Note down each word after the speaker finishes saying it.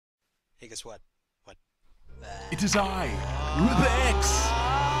Hey, guess what? What? It is I, Rebex!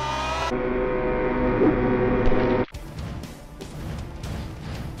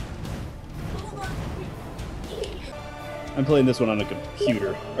 I'm playing this one on a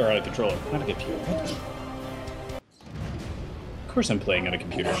computer, or on a controller. Not a computer. What? Of course I'm playing on a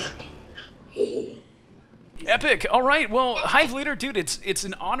computer. Epic! Alright, well, HiveLeader, dude, it's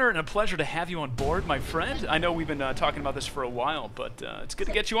an honor and a pleasure to have you on board, my friend. I know we've been talking about this for a while, but it's good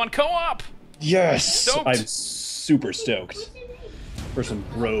to get you on co-op! Yes! Stoked. I'm super stoked for some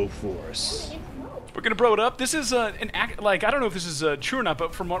Broforce. We're gonna bro it up. This is an act, like, I don't know if this is true or not,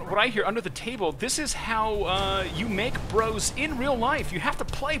 but from what I hear under the table, this is how you make bros in real life. You have to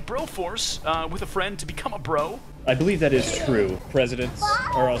play Broforce with a friend to become a bro. I believe that is true. Presidents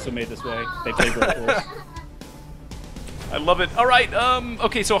are also made this way. They play Broforce. I love it. All right.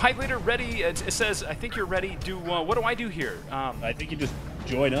 Okay. So HiveLeader ready. It says I think you're ready. What do I do here? I think you just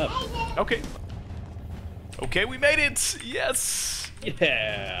join up. Okay. Okay, we made it. Yes.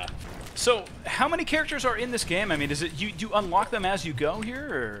 Yeah. So, how many characters are in this game? I mean, is it you unlock them as you go here,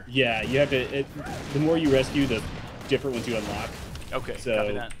 or? Yeah, you have to. The more you rescue, the different ones you unlock. Okay. So,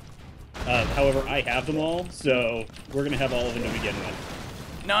 copy that. However, I have them all, so we're gonna have all of them to begin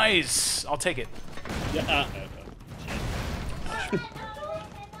with. Nice. I'll take it. Yeah.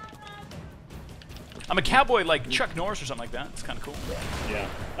 I'm a cowboy like Chuck Norris or something like that. It's kind of cool. Yeah,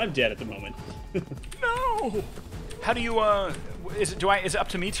 I'm dead at the moment. No. How do you? Is it up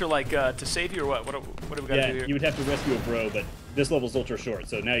to me to like to save you or what? What do we got to do here? You would have to rescue a bro, but this level's ultra short,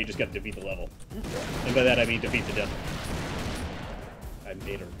 so now you just got to defeat the level. And by that I mean defeat the devil. I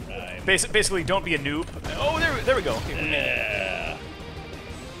made a rhyme. Basically, don't be a noob. Oh, there we go. Okay, we made it. Yeah.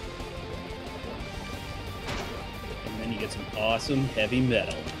 And then you get some awesome heavy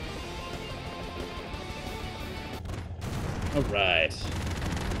metal. All right.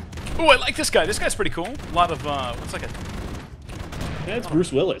 Oh, I like this guy. This guy's pretty cool. A lot of looks like a. That's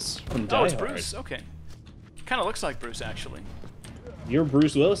Bruce Willis from Die Oh, it's Hard. Bruce. Okay. Kind of looks like Bruce actually. You're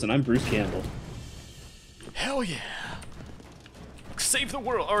Bruce Willis, and I'm Bruce Campbell. Hell yeah. Save the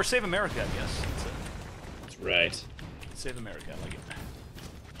world, or save America, I guess. That's right. Save America, I like it.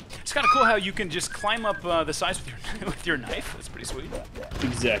 It's kind of cool how you can just climb up the sides with your with your knife. That's pretty sweet.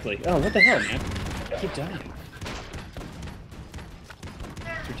 Exactly. Oh, what the hell, man? I keep dying.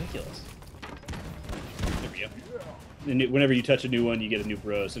 It's ridiculous. There we go. And whenever you touch a new one, you get a new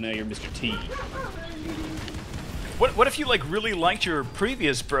bro, so now you're Mr. T. What if you like really liked your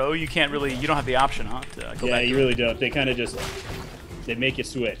previous bro? You can't really, you don't have the option, huh? To go Yeah, back you to really don't. They kind of just, they make you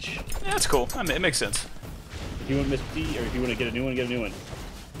switch. Yeah, that's cool. I mean, it makes sense. If you want Mr. T, or if you want to get a new one,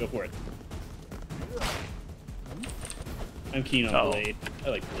 Go for it. I'm keen on Blade. I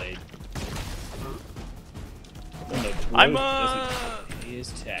like Blade. I'm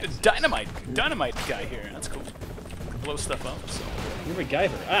dynamite guy here. That's cool. Blow stuff up. So. You're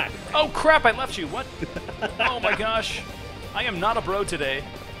MacGyver. Ah! Oh crap! I left you. What? Oh my gosh! I am not a bro today.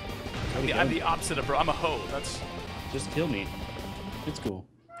 I'm the opposite of bro. I'm a hoe. That's. Just kill me. It's cool.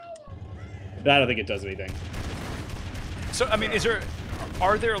 I don't think it does anything. So I mean,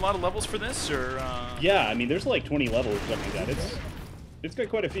 are there a lot of levels for this, or? Yeah, I mean, there's like 20 levels or something like that. It's got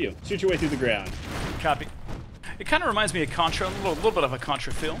quite a few. Shoot your way through the ground. Copy. It kind of reminds me of Contra, a little bit of a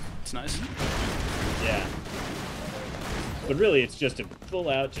Contra feel. It's nice. Yeah. But really, it's just a full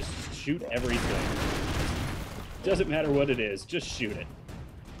out, just shoot everything. Doesn't matter what it is, just shoot it.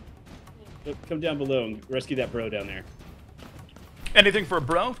 Look, come down below and rescue that bro down there. Anything for a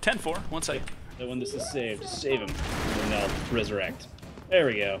bro? 10-4. 1 second. The one this is saved, just save him. And then they'll resurrect. There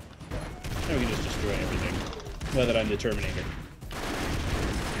we go. Now we can just destroy everything. Now that I'm the Terminator.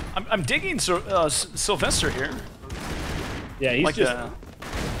 I'm digging Sylvester here. Yeah, he's like just...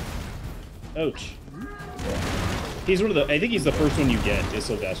 Ouch. He's one of the... I think he's the first one you get, is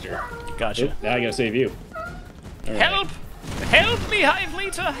Sylvester. Gotcha. Oop, now I gotta save you. All right. Help! Help me,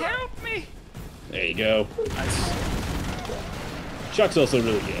 HiveLeader! Help me! There you go. Nice. Chuck's also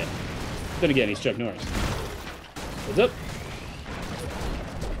really good. Then again, he's Chuck Norris. What's up?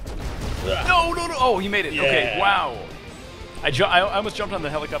 No! Oh, you made it. Yeah. Okay, wow. I almost jumped on the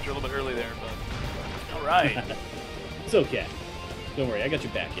helicopter a little bit early there, but... All right. It's okay. Don't worry, I got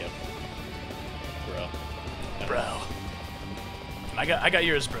your back, yo. Bro. I got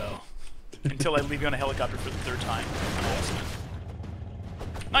yours, bro. Until I leave you on a helicopter for the 3rd time.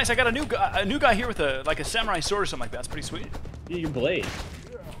 Nice, I got a new guy here with a samurai sword or something like that. That's pretty sweet. Yeah, your Blade.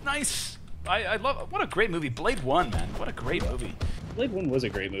 Nice. I love. What a great movie, Blade 1, man. What a great movie. Blade 1 was a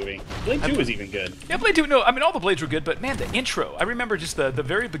great movie. Blade 2 was even good. Yeah, Blade 2. No, I mean all the Blades were good, but man, the intro. I remember just the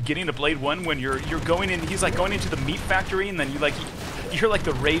very beginning of Blade 1 when you're going in. He's like going into the meat factory, and then you like You hear like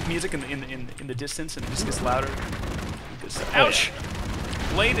the rave music in the distance, and it just gets louder. Ouch!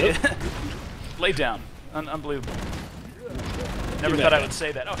 Laid it. Laid down. Unbelievable. Never thought I would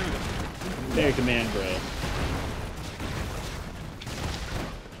say that. Oh, here we go. Very command, bro.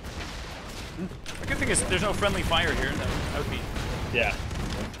 The good thing is there's no friendly fire here. That would be. Yeah.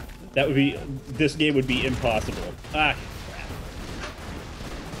 That would be. This game would be impossible. Ah,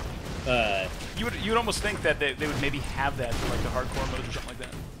 crap. You would almost think that they would maybe have that for like the hardcore mode or something like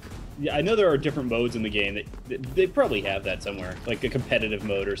that. Yeah, I know there are different modes in the game. They probably have that somewhere, like a competitive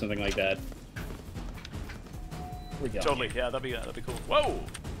mode or something like that. Where we go? Totally, yeah, that'd be cool. Whoa!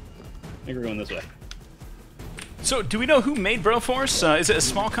 I think we're going this way. So, do we know who made Broforce? Is it a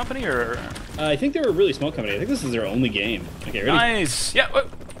small company or? I think they're a really small company. I think this is their only game. Okay, ready? Nice. Yeah. Whoa.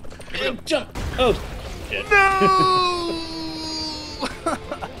 Hey, jump! Oh, shit. No!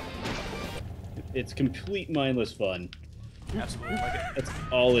 It's complete mindless fun. Absolutely. Like it. That's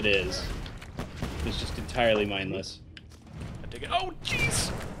all it is. It's just entirely mindless. I dig it. Oh,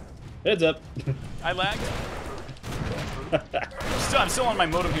 jeez! Heads up. I lagged. I'm still on my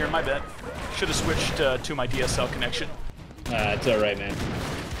modem here. My bad. Should have switched to my DSL connection. It's all right, man.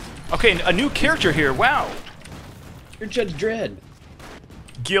 Okay, a new character here. Wow. You're Judge Dredd.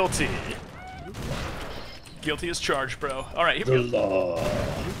 Guilty. Guilty as charged, bro. All right, here we go. Law.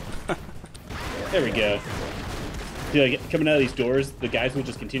 There we go. See, like, coming out of these doors, the guys will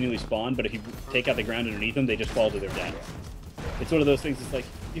just continually spawn, but if you take out the ground underneath them, they just fall to their death. It's one of those things that's like,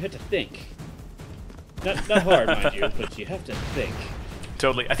 you have to think. Not hard, mind you, but you have to think.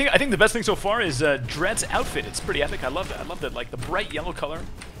 Totally. I think the best thing so far is Dredd's outfit. It's pretty epic. I love that. I love that, like, the bright yellow color.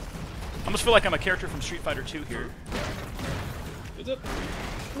 I almost feel like I'm a character from Street Fighter 2 here. What's up?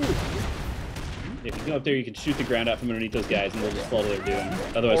 Ooh. If you go up there, you can shoot the ground out from underneath those guys, and they'll just fall to their doom.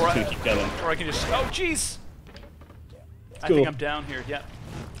 Otherwise, it's going to keep going. Or I can just... Oh, jeez! I Cool. think I'm down here. Yeah.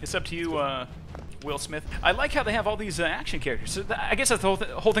 It's up to you, Will Smith. I like how they have all these action characters. So I guess that's the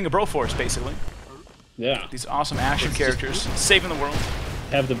whole thing of Broforce, basically. Yeah. These awesome action characters saving the world.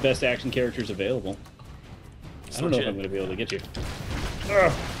 Have the best action characters available. It's I don't know if legit. I'm going to be able to get you.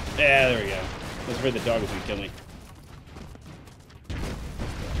 Ugh. Yeah, there we go. I was afraid the dog was going to kill me.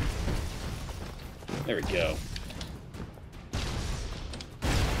 There we go.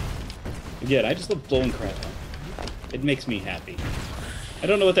 Again, I just love blowing crap up. It makes me happy. I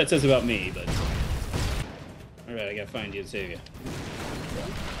don't know what that says about me, but... Alright, I gotta find you and save you.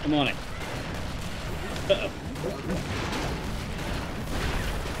 I'm on it. Uh-oh.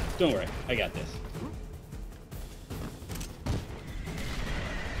 Don't worry, I got this.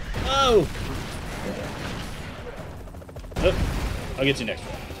 Oh! Oh, I'll get you next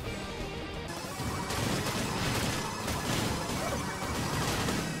one.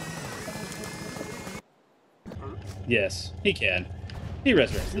 Yes, he can. He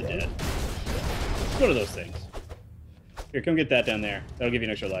resurrects the dead. It's one of those things. Here, come get that down there. That'll give you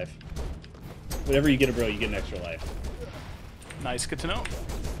an extra life. Whatever you get a bro, you get an extra life. Nice, good to know.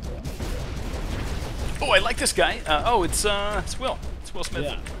 Oh, I like this guy. It's Will. It's Will Smith.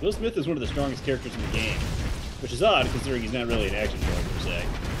 Yeah, Will Smith is one of the strongest characters in the game, which is odd considering he's not really an action hero per se.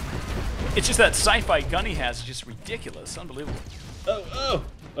 It's just that sci-fi gun he has is just ridiculous. Unbelievable. Oh.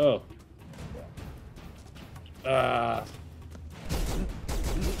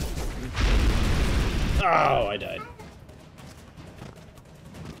 Oh, I died.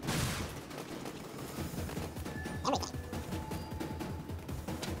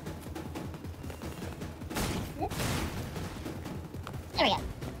 There we go.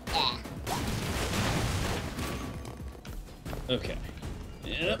 Yeah. Okay.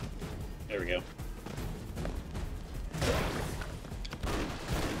 Yep. There we go.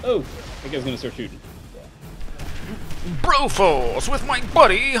 Oh, that guy's gonna start shooting. Broforce with my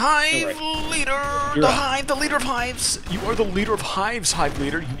buddy, Hive All right. Leader. You're The up. Hive, the leader of Hives. You are the leader of Hives, Hive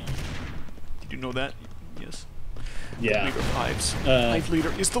Leader. Did you know that? Yes. Yeah. Leader of Hives. Hive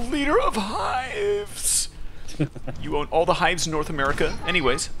Leader is the leader of Hives. You own all the hives in North America.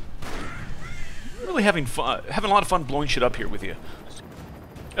 Anyways, really having fun, having a lot of fun blowing shit up here with you.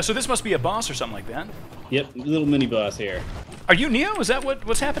 So this must be a boss or something like that. Yep, little mini boss here. Are you Neo? Is that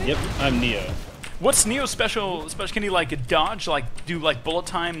what's happening? Yep, I'm Neo. What's Neo's special? Can he like dodge, like do like bullet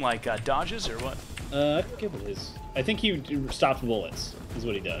time, like dodges or what? I forget what his. I think he stops bullets. Is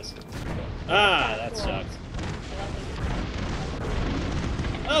what he does. Ah, that sucks.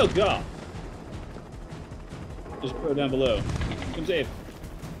 Oh god. There's a pro down below. Come save.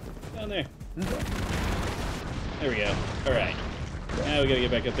 Down there. There we go. All right. Now we gotta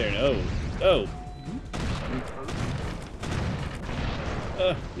get back up there. And oh. No.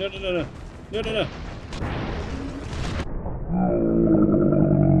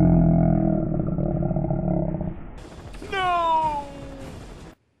 No!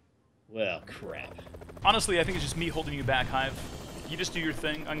 Well, crap. Honestly, I think it's just me holding you back, Hive. You just do your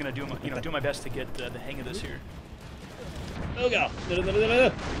thing. I'm gonna do my, do my best to get the hang of this here. Oh god!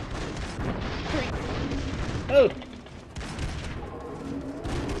 No. Oh!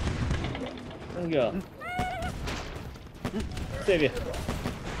 Oh god. Save you.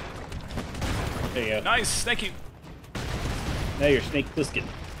 There you go. Nice, thank you. Now you're Snake Plissken.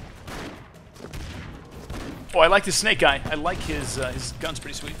 Oh, I like this snake guy. I like his gun's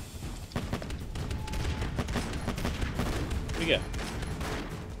pretty sweet. Here you go.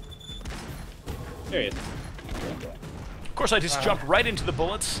 There he is. Of course, I just jumped right into the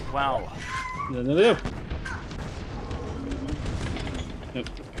bullets. Wow. No. Nope.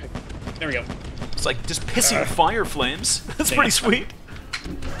 There we go. It's like just pissing fire flames. That's pretty sweet.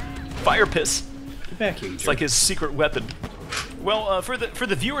 Fire piss. Get back here, you It's like his secret weapon. Well, for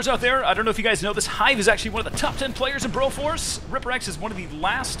the viewers out there, I don't know if you guys know this, Hive is actually one of the top 10 players in Broforce. RipperX is one of the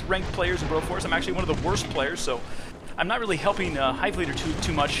last ranked players in Broforce. I'm actually one of the worst players, so I'm not really helping TheHiveLeader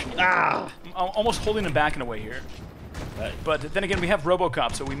too much. I'm almost holding him back in a way here. But then again, we have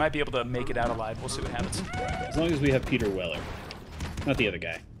RoboCop, so we might be able to make it out alive. We'll see what happens. As long as we have Peter Weller. Not the other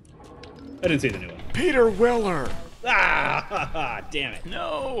guy. I didn't see the new one. Peter Weller! Ah! Damn it.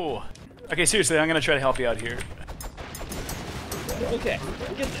 No! Okay, seriously, I'm gonna try to help you out here. Okay,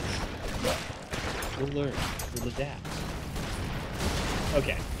 we'll get this. We'll learn. We'll adapt.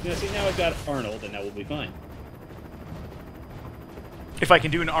 Okay. See, now I've got Arnold, and now we'll be fine. If I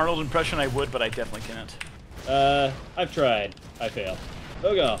can do an Arnold impression, I would, but I definitely can't. I've tried. I failed.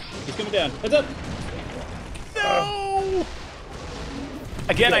 Oh god, he's coming down. Heads up! No!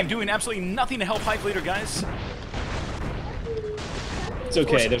 Again, I'm doing absolutely nothing to help TheHiveLeader, guys. It's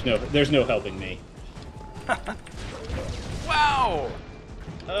okay, there's no helping me. Wow!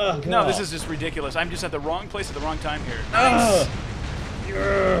 Oh, god. No, this is just ridiculous. I'm just at the wrong place at the wrong time here. Nice!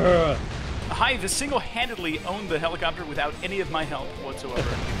 Yeah. Hive has single-handedly owned the helicopter without any of my help whatsoever.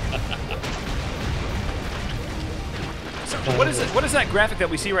 So what is that graphic that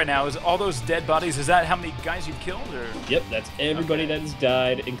we see right now? Is all those dead bodies, is that how many guys you've killed? Or? Yep, that's everybody that has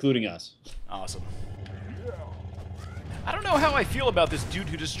died, including us. Awesome. I don't know how I feel about this dude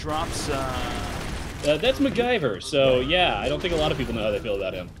who just drops... That's MacGyver, so yeah, I don't think a lot of people know how they feel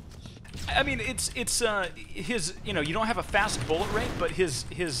about him. I mean, it's his, you don't have a fast bullet rate, but his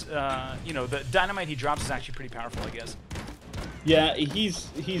the dynamite he drops is actually pretty powerful, I guess. Yeah, he's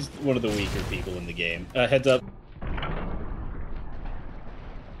one of the weaker people in the game. Heads up.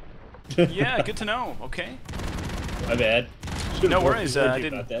 Yeah, good to know. Okay. My bad. No worries. I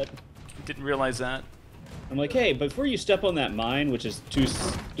didn't realize that. I'm like, hey, before you step on that mine, which is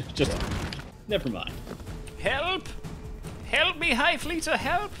just never mind. Help! Help me, TheHiveLeader,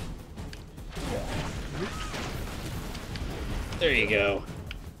 help! There you go.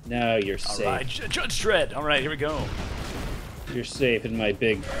 Now you're safe. All right, Judge Dredd. All right, here we go. You're safe in my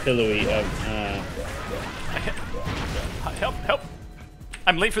big pillowy Help! Help!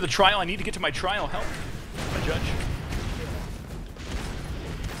 I'm late for the trial. I need to get to my trial. Help, my judge.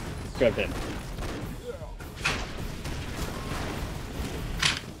 Grab him.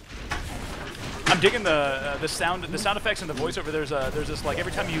 I'm digging the sound effects and the voiceover. There's this like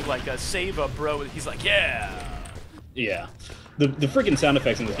every time you like save a bro, he's like yeah. Yeah, the freaking sound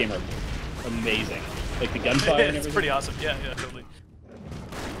effects in this game are amazing. Like the gunfire and everything. It's pretty awesome. Yeah, totally.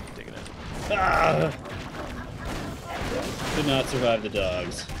 Digging it. Ah! Did not survive the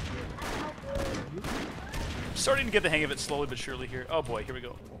dogs. Starting to get the hang of it slowly but surely here. Oh boy, here we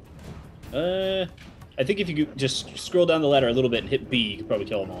go. I think if you could just scroll down the ladder a little bit and hit B, you could probably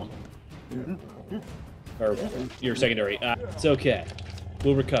kill them all. Or your secondary. It's okay.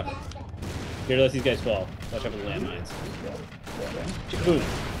 We'll recover. Here, let these guys fall. Watch out for the landmines. Boom.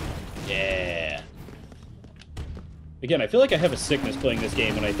 Yeah. Again, I feel like I have a sickness playing this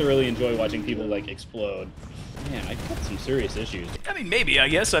game, and I thoroughly enjoy watching people, like, explode. Man, I've got some serious issues. I mean, maybe, I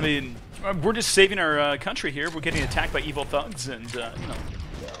guess. I mean, we're just saving our country here. We're getting attacked by evil thugs, and,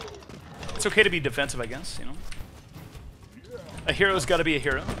 it's okay to be defensive, I guess, A hero's got to be a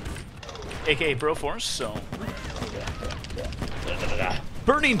hero. A.k.a. Broforce, so...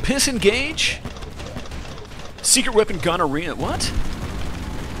 Burning piss engage? Secret weapon gonorrhea, what?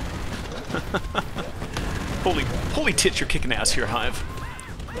 Holy tits, you're kicking ass here, Hive.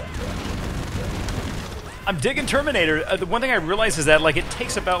 I'm digging Terminator. The one thing I realize is that like it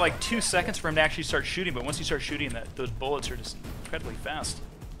takes about like 2 seconds for him to actually start shooting, but once you start shooting, those bullets are just incredibly fast.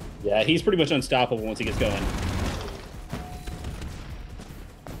 Yeah, he's pretty much unstoppable once he gets going.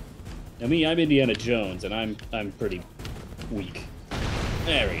 Now me, I'm Indiana Jones, and I'm pretty weak.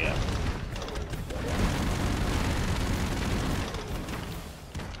 There we go.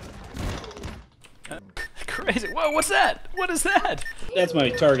 Crazy. Whoa, what's that? What is that? That's my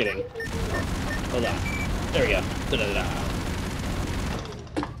targeting. Hold on. There we go. Da-da-da-da.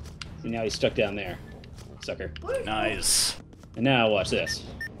 See, now he's stuck down there. Sucker. Nice. And now watch this.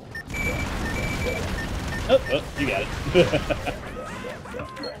 Oh, you got it.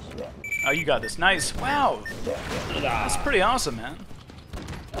 Oh, you got this. Nice. Wow. That's pretty awesome, man.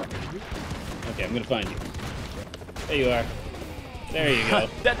 Okay, I'm gonna find you. There you are. There you go.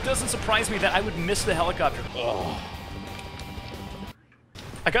 That doesn't surprise me that I would miss the helicopter. Oh.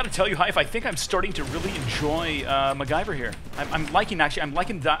 I gotta tell you, Hive, I think I'm starting to really enjoy MacGyver here. I'm liking,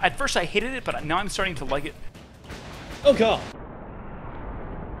 at first I hated it, but now I'm starting to like it. Oh, God.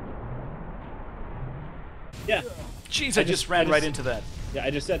 Yeah. Jeez, I just ran right into that. Yeah,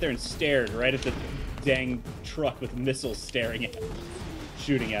 I just sat there and stared right at the dang truck with missiles staring at,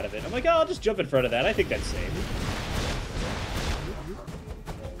 shooting out of it. I'm like, oh, I'll just jump in front of that. I think that's safe.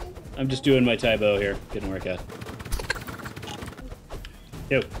 I'm just doing my Tybo here. Didn't work out.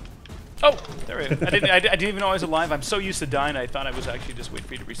 Ew. Oh, there we go. I didn't even know I was alive. I'm so used to dying, I thought I was actually just waiting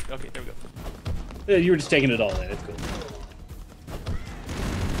for you to reset. Okay, there we go. You were just taking it all in. It's cool.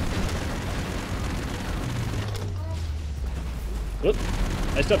 Whoop.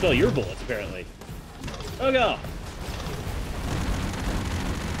 I stuffed all your bullets, apparently. Oh, God.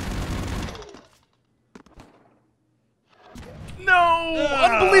 No!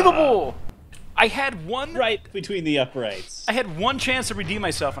 Unbelievable! I had one... Right between the uprights. I had one chance to redeem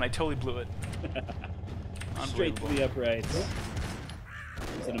myself, and I totally blew it. Straight to the uprights.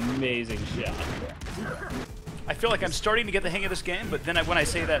 It's an amazing shot. I feel like I'm starting to get the hang of this game, but then when I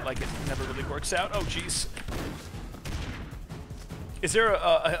say that, like, it never really works out. Oh, jeez. Is there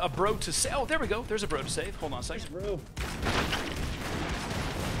a bro to save? Oh, there we go. There's a bro to save. Hold on a second. Bro.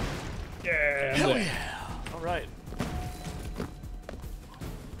 Yeah. Hell yeah. All right.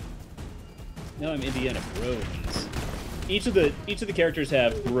 Now I'm Indiana Brones. Each of the characters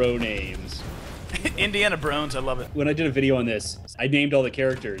have bro names. Indiana Brones, I love it. When I did a video on this, I named all the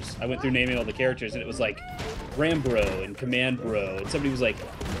characters. I went through naming all the characters, and it was like Ram Bro and Command Bro, and somebody was like,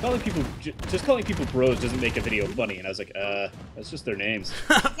 just calling people bros doesn't make a video funny, and I was like, that's just their names.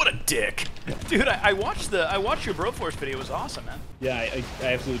 What a dick, dude! I watched your Broforce video. It was awesome, man. Yeah, I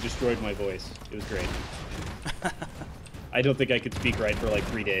absolutely destroyed my voice. It was great. I don't think I could speak right for like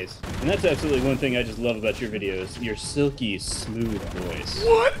 3 days. And that's absolutely one thing I just love about your videos. Your silky, smooth voice.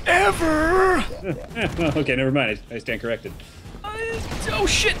 Whatever! Okay, never mind. I stand corrected. Oh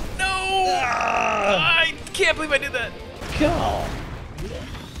shit, no! I can't believe I did that. God.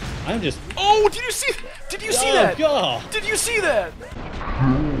 I'm just... Oh, did you see that? God. Did you see that?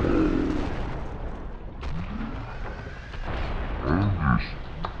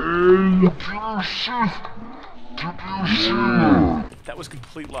 That was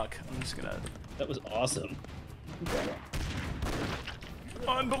complete luck. I'm just gonna... That was awesome.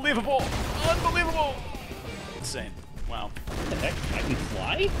 Unbelievable! Unbelievable! Insane. Wow. What the heck? I can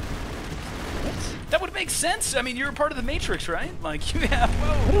fly? What? That would make sense. I mean, you're a part of the Matrix, right? Like, you have...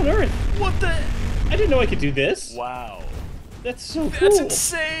 Whoa. What on earth? What the... I didn't know I could do this. Wow. That's so cool. That's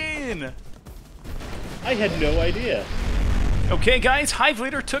insane! I had no idea. Okay, guys,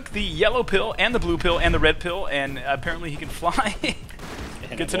 HiveLeader took the yellow pill and the blue pill and the red pill, and apparently he can fly.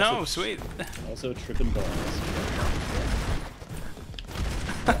 Good to know. Sweet. Also tripping balls.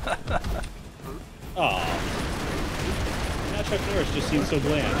 Aw. Now Chuck Norris just seems so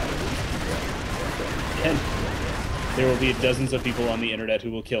bland. And there will be dozens of people on the internet who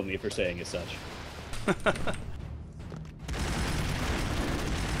will kill me for saying as such.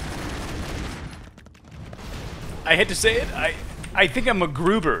 I hate to say it, I think I'm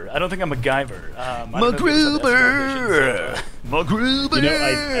MacGruber. I don't think I'm MacGyver. MacGruber! MacGruber! You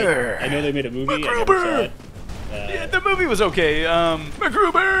know, I know they made a movie. I never saw it. Yeah, the movie was okay.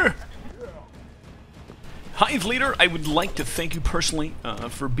 MacGruber! HiveLeader, I would like to thank you personally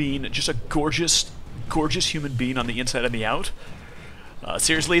for being just a gorgeous, gorgeous human being on the inside and the out.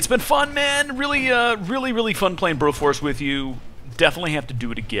 Seriously, it's been fun, man. Really, really fun playing Broforce with you. Definitely have to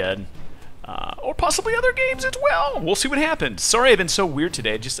do it again. Or possibly other games as well. We'll see what happens. Sorry I've been so weird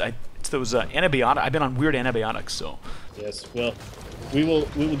today. It's those antibiotics. I've been on weird antibiotics, so. Yes, well, we will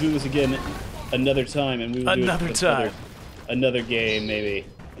do this again another time, and we will do another game, maybe.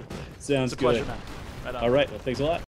 Sounds it's a pleasure, good. man. Right on. All right, well, thanks a lot.